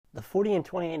The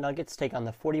 40-28 Nuggets take on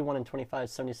the 41-25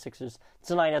 76ers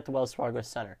tonight at the Wells Fargo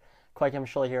Center. Coy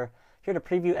Camiscioli here to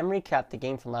preview and recap the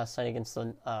game from last night against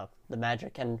the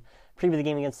Magic and preview the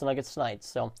game against the Nuggets tonight.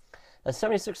 So the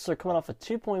 76ers are coming off a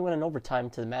 2-point win in overtime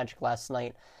to the Magic last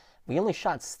night. We only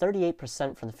shot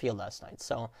 38% from the field last night,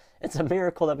 so it's a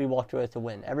miracle that we walked away with the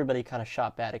win. Everybody kind of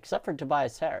shot bad, except for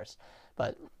Tobias Harris,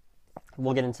 but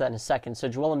we'll get into that in a second. So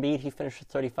Joel Embiid, he finished with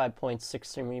 35 points,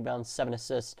 16 rebounds, 7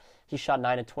 assists. He shot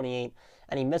 9 of 28,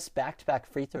 and he missed back-to-back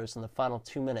free throws in the final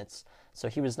 2 minutes, so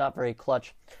he was not very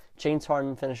clutch. James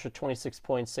Harden finished with 26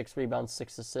 points, 6 rebounds,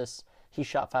 6 assists. He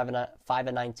shot 5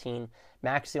 of 19.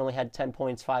 Maxey only had 10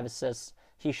 points, 5 assists.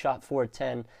 He shot 4 of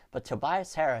 10. But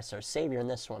Tobias Harris, our savior in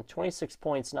this one, 26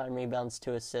 points, 9 rebounds,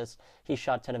 2 assists. He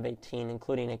shot 10 of 18,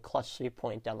 including a clutch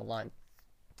 3-point down the line.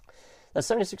 The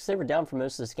 76ers, they were down for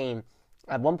most of this game.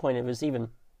 At one point, it was even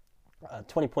a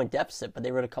 20-point deficit, but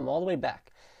they were to come all the way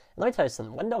back. And let me tell you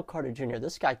something, Wendell Carter Jr.,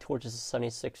 this guy torches the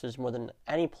 76ers more than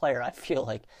any player, I feel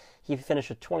like. He finished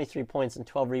with 23 points and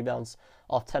 12 rebounds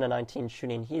off 10 of 19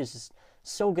 shooting. He is just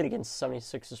so good against the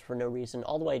 76ers for no reason,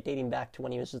 all the way dating back to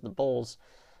when he was with the Bulls.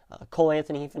 Cole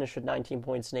Anthony, he finished with 19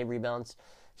 points and 8 rebounds.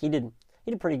 He did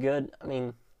pretty good. I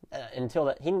mean, until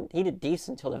that, he did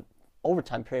decent until the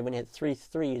overtime period when he hit 3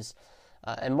 threes.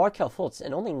 And Markelle Fultz,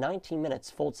 in only 19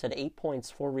 minutes, Fultz had 8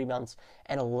 points, 4 rebounds,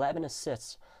 and 11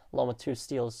 assists, along with 2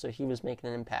 steals, so he was making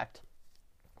an impact.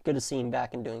 Good to see him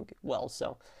back and doing well.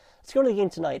 So let's go to the game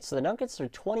tonight. So the Nuggets are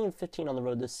 20-15 on the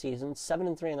road this season,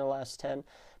 7-3 in their last 10,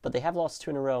 but they have lost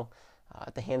 2 in a row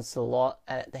at the hands of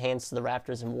the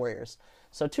Raptors and Warriors.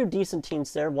 So 2 decent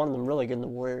teams there, one of them really good in the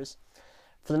Warriors.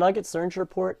 For the Nuggets, their injury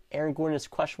report, Aaron Gordon is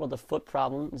questionable with a foot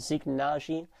problem. Zeke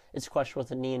Naji is questionable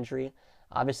with a knee injury.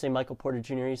 Obviously, Michael Porter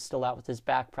Jr. is still out with his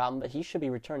back problem, but he should be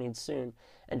returning soon.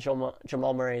 And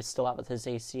Jamal Murray is still out with his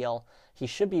ACL. He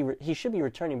should be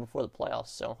returning before the playoffs,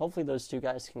 so hopefully those 2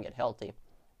 guys can get healthy.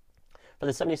 For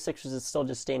the 76ers, it's still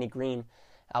just Danny Green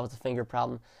out with a finger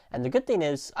problem. And the good thing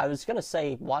is, I was going to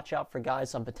say watch out for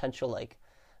guys on potential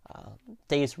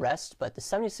days rest, but the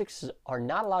 76ers are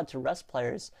not allowed to rest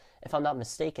players, if I'm not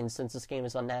mistaken, since this game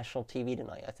is on national TV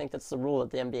tonight. I think that's the rule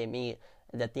that the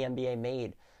NBA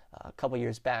made a couple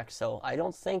years back. So I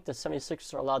don't think the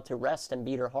 76ers are allowed to rest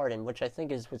Embiid or Harden, which I think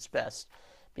is what's best,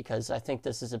 because I think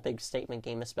this is a big statement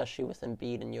game, especially with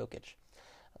Embiid and Jokic.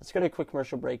 Let's go to a quick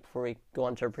commercial break before we go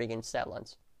on to our pregame stat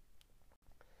lines.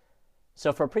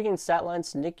 So for pregame stat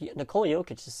lines, Nikola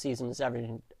Jokic this season is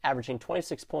averaging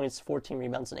 26 points, 14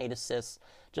 rebounds, and 8 assists.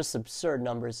 Just absurd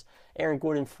numbers. Aaron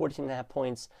Gordon, 14.5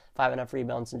 points, 5.5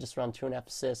 rebounds, and just around 2.5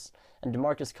 assists. And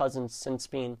DeMarcus Cousins, since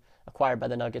being acquired by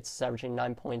the Nuggets, is averaging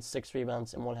 9 points, 6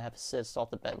 rebounds, and 1.5 assists off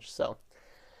the bench. So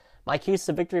my keys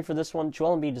to victory for this one,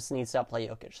 Joel Embiid just needs to outplay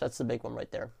Jokic. That's the big one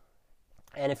right there.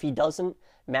 And if he doesn't,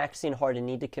 Maxey and Harden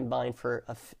need to combine for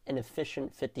an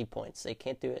efficient 50 points. They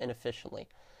can't do it inefficiently.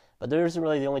 But those are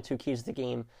really the only 2 keys to the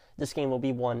game. This game will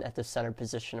be won at the center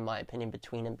position, in my opinion,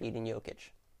 between Embiid and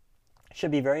Jokic. It should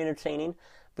be very entertaining.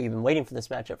 We've been waiting for this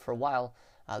matchup for a while.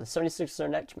 The 76ers,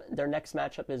 their next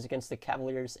matchup is against the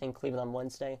Cavaliers in Cleveland on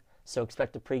Wednesday. So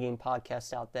expect a pregame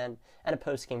podcast out then and a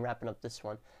postgame wrapping up this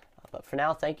one. But for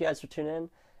now, thank you guys for tuning in.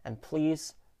 And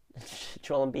please,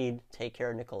 Joel Embiid, take care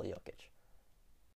of Nikola Jokic.